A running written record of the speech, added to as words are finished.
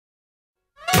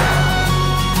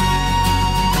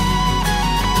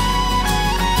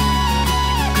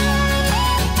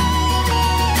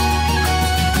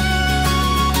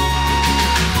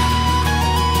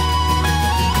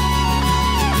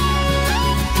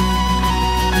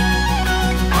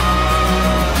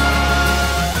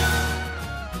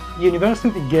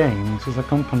Annyversary Games is a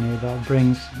company that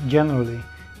brings generally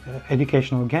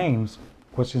educational games,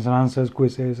 questions and answers,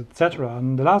 quizzes, etc.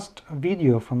 And the last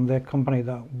video from the company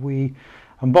that we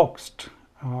unboxed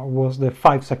was the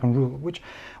 5-second rule, which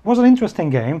was an interesting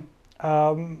game.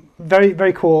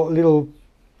 Very cool little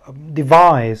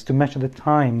device to measure the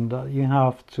time that you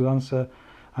have to answer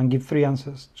and give 3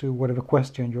 answers to whatever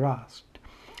question you're asked,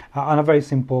 and a very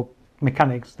simple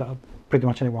mechanics that pretty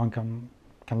much anyone can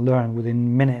learn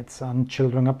within minutes, and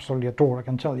children absolutely adore, I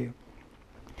can tell you.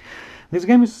 This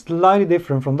game is slightly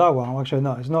different from that one. Actually,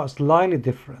 no, it's not slightly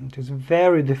different, it's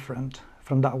very different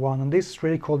from that one, and this is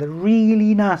really called the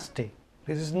really nasty.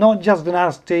 This is not just the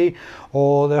nasty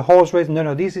or the horse racing,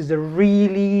 no, this is the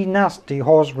really nasty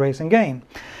horse racing game.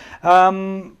 I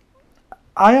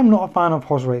am not a fan of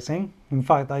horse racing. In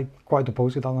fact, I quite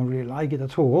oppose it. I don't really like it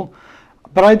at all.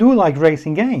 But I do like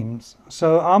racing games,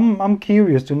 so I'm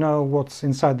curious to know what's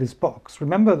inside this box.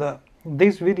 Remember that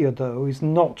this video, though, is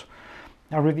not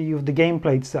a review of the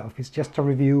gameplay itself. It's just a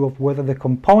review of whether the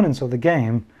components of the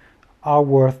game are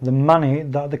worth the money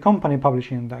that the company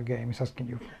publishing that game is asking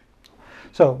you for.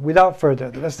 So, without further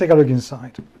ado, let's take a look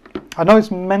inside. I know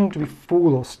it's meant to be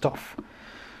full of stuff,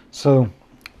 so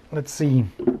let's see.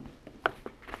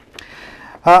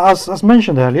 As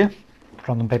mentioned earlier,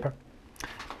 random paper.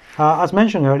 As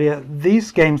mentioned earlier,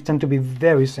 these games tend to be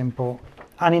very simple,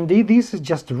 and indeed this is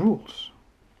just the rules.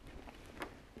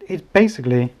 It's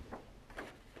basically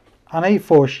an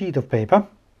A4 sheet of paper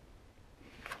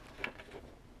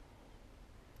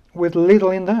with little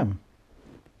in them.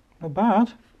 Not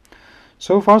bad.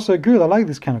 So far so good. I like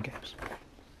this kind of games.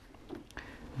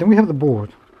 Then we have the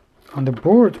board, and the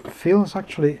board feels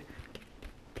actually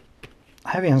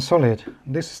heavy and solid.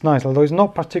 This is nice, although it's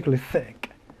not particularly thick.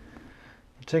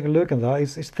 Take a look at that.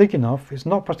 It's thick enough. It's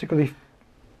not particularly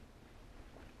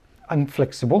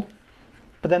inflexible,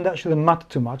 but then that shouldn't matter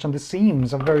too much, and the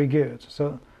seams are very good,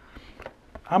 so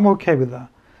I'm okay with that.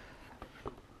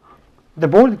 The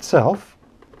board itself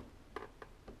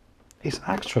is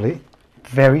actually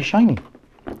very shiny.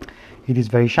 It is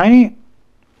very shiny,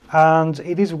 and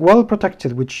it is well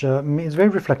protected, which is very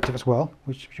reflective as well,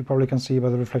 which you probably can see by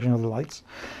the reflection of the lights.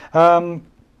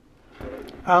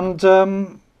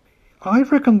 I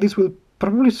reckon this will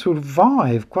probably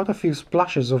survive quite a few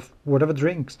splashes of whatever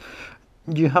drinks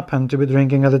you happen to be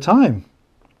drinking at the time.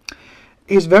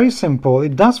 It's very simple.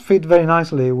 It does fit very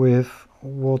nicely with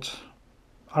what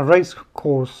a race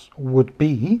course would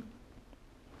be.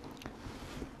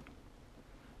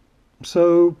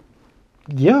 So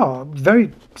yeah,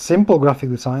 very simple graphic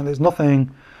design. There's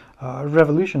nothing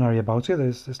revolutionary about it.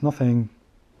 There's nothing,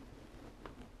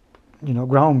 you know,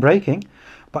 groundbreaking,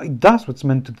 but it does what's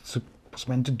meant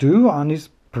to do, and is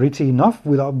pretty enough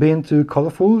without being too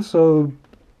colorful. So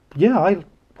yeah, I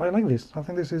like this. I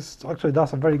think this is actually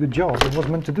does a very good job of what's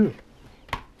meant to do.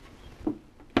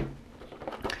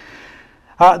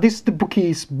 This is the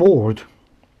bookies board,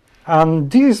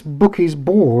 and this bookies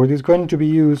board is going to be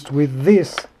used with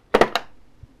this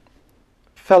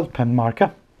felt pen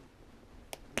marker,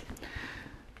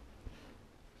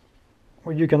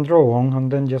 where you can draw on and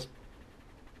then just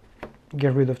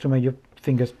get rid of to make your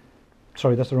fingers,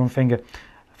 sorry, that's the wrong finger,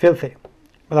 filthy,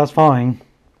 but that's fine.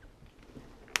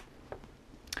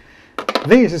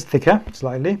 This is thicker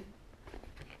slightly.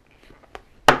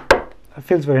 It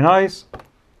feels very nice,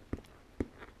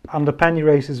 and the pen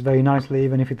erases very nicely,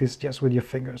 even if it is just with your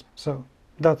fingers, so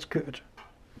that's good.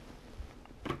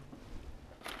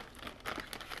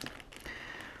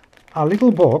 A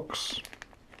little box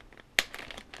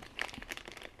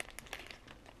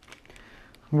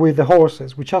with the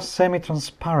horses, which are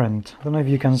semi-transparent. I don't know if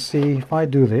you can see. If I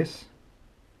do this,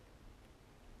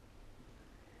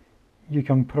 you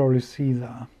can probably see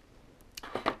that.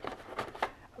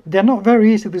 They're not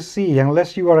very easy to see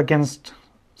unless you are against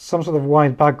some sort of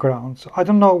white background. So I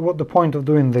don't know what the point of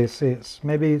doing this is.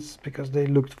 Maybe it's because they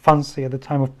looked fancy at the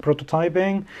time of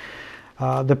prototyping.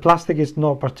 The plastic is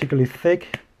not particularly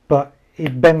thick, but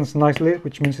it bends nicely,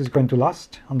 which means it's going to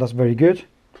last, and that's very good.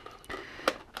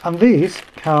 And these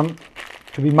can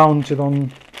to be mounted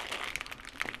on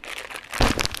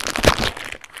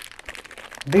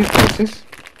these pieces.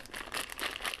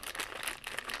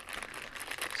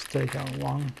 Let's take out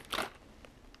one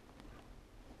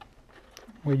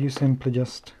where you simply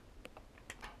just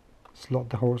slot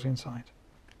the horse inside,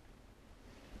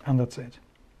 and that's it.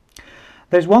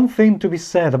 There's one thing to be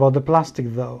said about the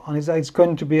plastic though, and it's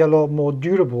going to be a lot more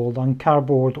durable than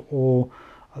cardboard or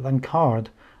than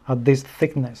card at this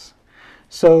thickness.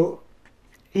 So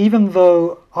even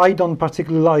though I don't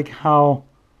particularly like how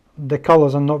the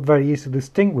colors are not very easy to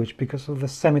distinguish because of the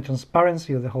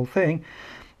semi-transparency of the whole thing,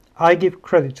 I give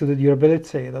credit to the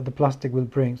durability that the plastic will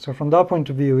bring. So from that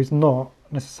point of view, it's not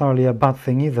necessarily a bad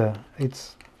thing either.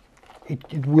 It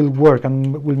will work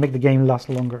and will make the game last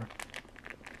longer.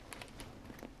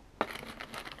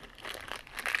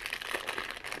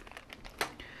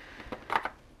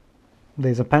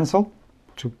 There's a pencil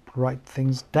to write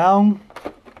things down.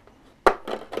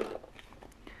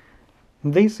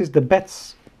 This is the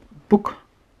bets book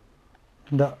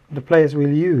that the players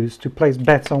will use to place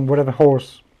bets on whatever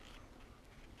horse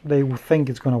they will think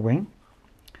it's going to win.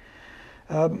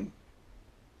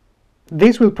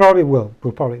 This will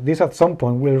probably, this at some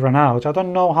point will run out. I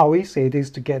don't know how easy it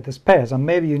is to get the spares, and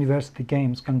maybe University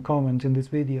Games can comment in this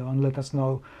video and let us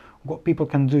know what people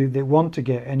can do if they want to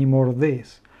get any more of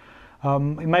this.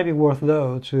 It might be worth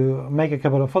though to make a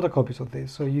couple of photocopies of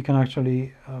this, so you can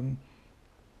actually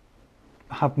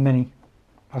have many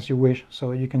as you wish,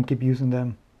 so you can keep using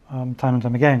them time and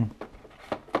time again.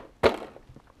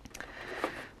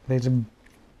 There's a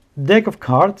deck of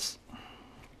cards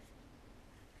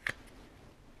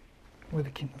with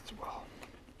the king as well.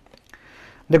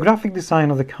 The graphic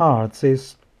design of the cards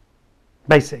is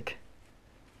basic,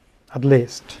 at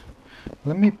least.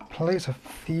 Let me place a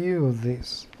few of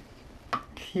these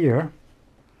here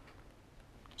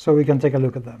so we can take a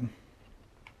look at them.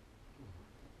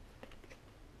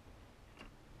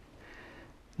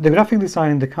 The graphic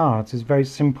design in the cards is very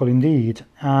simple indeed,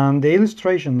 and the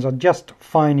illustrations are just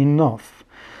fine enough.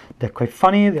 They're quite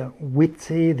funny, they're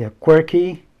witty, they're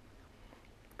quirky.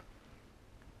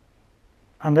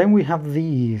 And then we have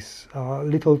these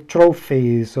little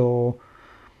trophies or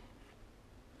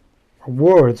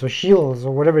words or shields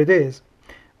or whatever it is,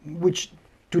 which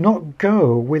do not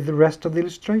go with the rest of the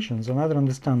illustrations, and I don't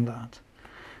understand that.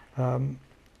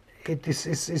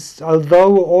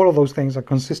 Although all of those things are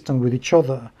consistent with each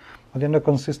other, but they're not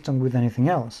consistent with anything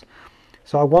else.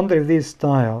 So I wonder if this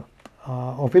style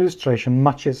of illustration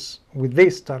matches with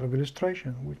this style of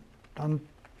illustration, and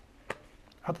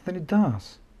I don't think it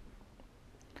does,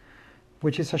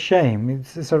 which is a shame.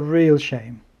 It's a real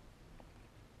shame.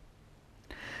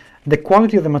 The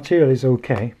quality of the material is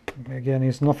okay. Again,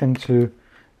 it's nothing to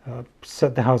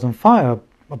set the house on fire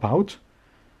about,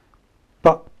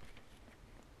 but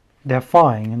they're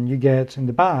fine, and you get in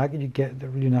the bag, you get the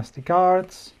really nasty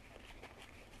cards,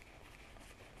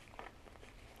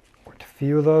 quite a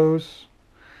few of those,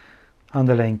 and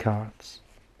the lane cards,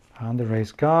 and the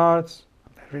race cards,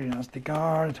 the really nasty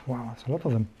card. Wow, that's a lot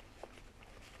of them.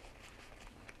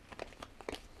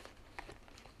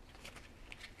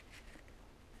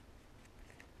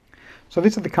 So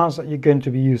these are the cards that you're going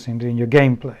to be using during your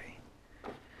gameplay.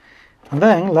 And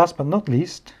then, last but not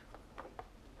least,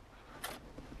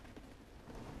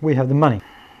 we have the money.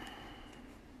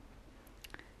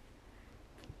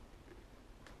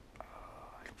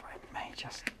 If I may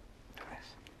just do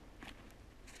this.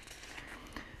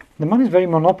 The money is very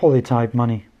Monopoly type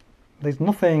money. There's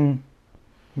nothing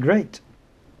great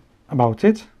about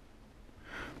it,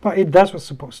 but it does what it's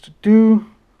supposed to do.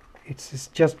 It's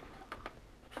just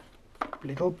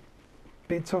little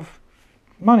bits of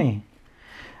money.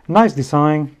 Nice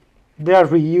design. They are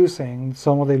reusing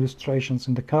some of the illustrations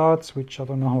in the cards, which I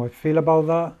don't know how I feel about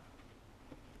that,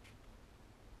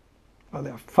 but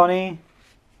they're funny.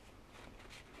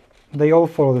 They all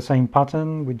follow the same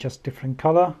pattern with just different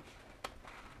color,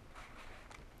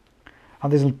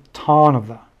 and there's a ton of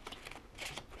that.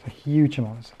 It's a huge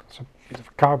amount. It's a piece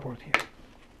of cardboard here.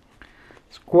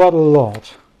 It's quite a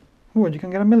lot. Oh, you can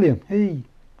get 1 million. Hey!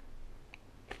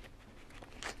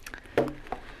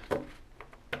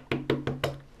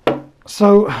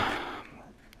 So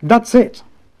that's it.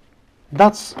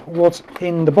 That's what's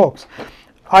in the box.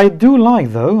 I do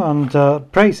like though, and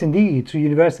praise indeed to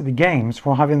University Games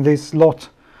for having this lot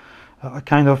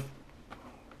kind of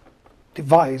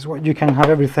device where you can have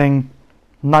everything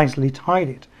nicely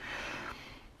tidied.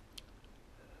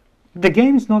 The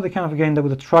game is not the kind of game that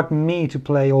would attract me to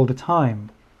play all the time,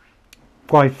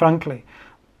 quite frankly,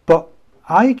 but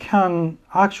I can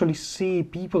actually see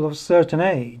people of a certain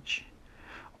age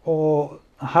or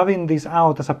having this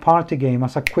out as a party game,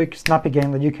 as a quick snappy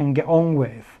game that you can get on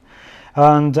with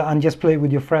and just play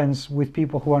with your friends, with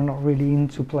people who are not really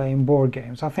into playing board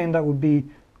games. I think that would be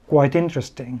quite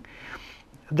interesting.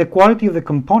 The quality of the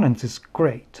components is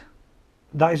great.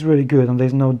 That is really good, and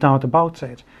there's no doubt about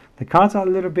it. The cards are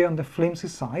a little bit on the flimsy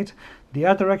side. The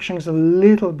art direction is a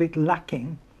little bit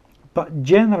lacking, but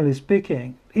generally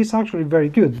speaking, it's actually very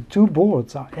good. The two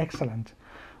boards are excellent.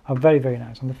 Are very, very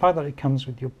nice, and the fact that it comes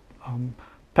with your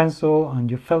pencil and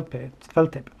your felt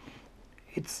tip,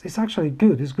 it's actually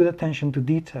good. It's good attention to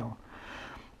detail.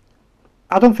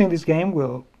 I don't think this game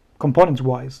will, components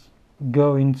wise,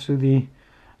 go into the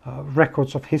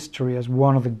records of history as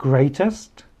one of the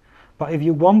greatest, but if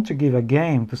you want to give a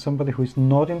game to somebody who is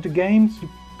not into games,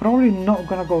 you're probably not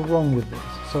going to go wrong with this,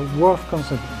 so worth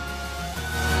considering.